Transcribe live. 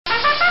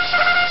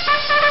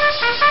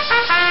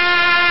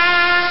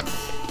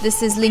This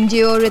sizzling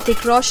duo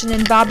Hrithik Roshan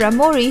and Barbara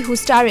Mori, who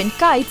star in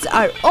Kites,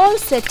 are all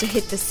set to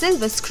hit the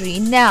silver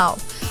screen now.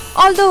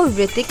 Although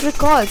Hrithik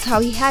recalls how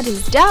he had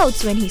his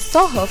doubts when he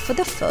saw her for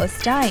the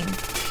first time.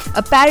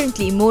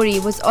 Apparently, Mori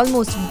was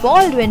almost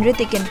bald when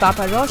Hrithik and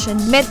Papa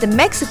Roshan met the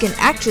Mexican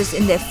actress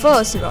in their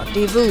first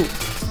rendezvous.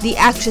 The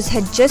actress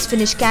had just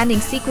finished canning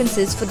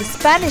sequences for the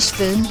Spanish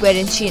film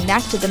wherein she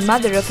enacted the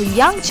mother of a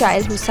young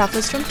child who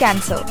suffers from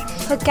cancer.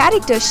 Her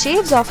character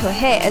shaves off her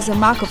hair as a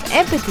mark of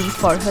empathy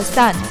for her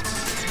son.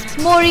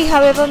 Mori,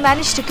 however,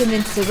 managed to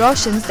convince the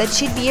Roshans that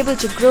she'd be able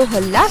to grow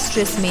her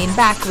lustrous mane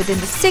back within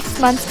the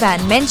 6-month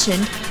span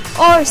mentioned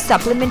or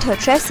supplement her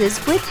tresses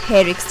with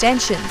hair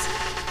extensions.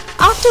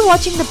 After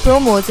watching the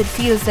promos, it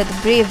feels that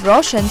the brave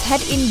Roshans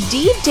had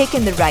indeed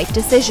taken the right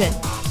decision.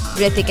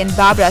 Hrithik and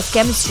Barbara's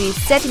chemistry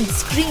is setting the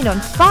screen on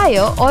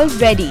fire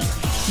already.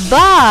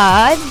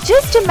 But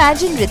just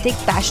imagine Hrithik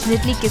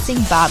passionately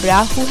kissing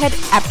Barbara, who had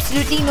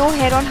absolutely no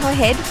hair on her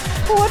head.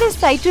 What a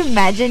sight to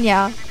imagine,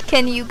 yeah.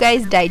 Can you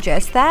guys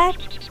digest that?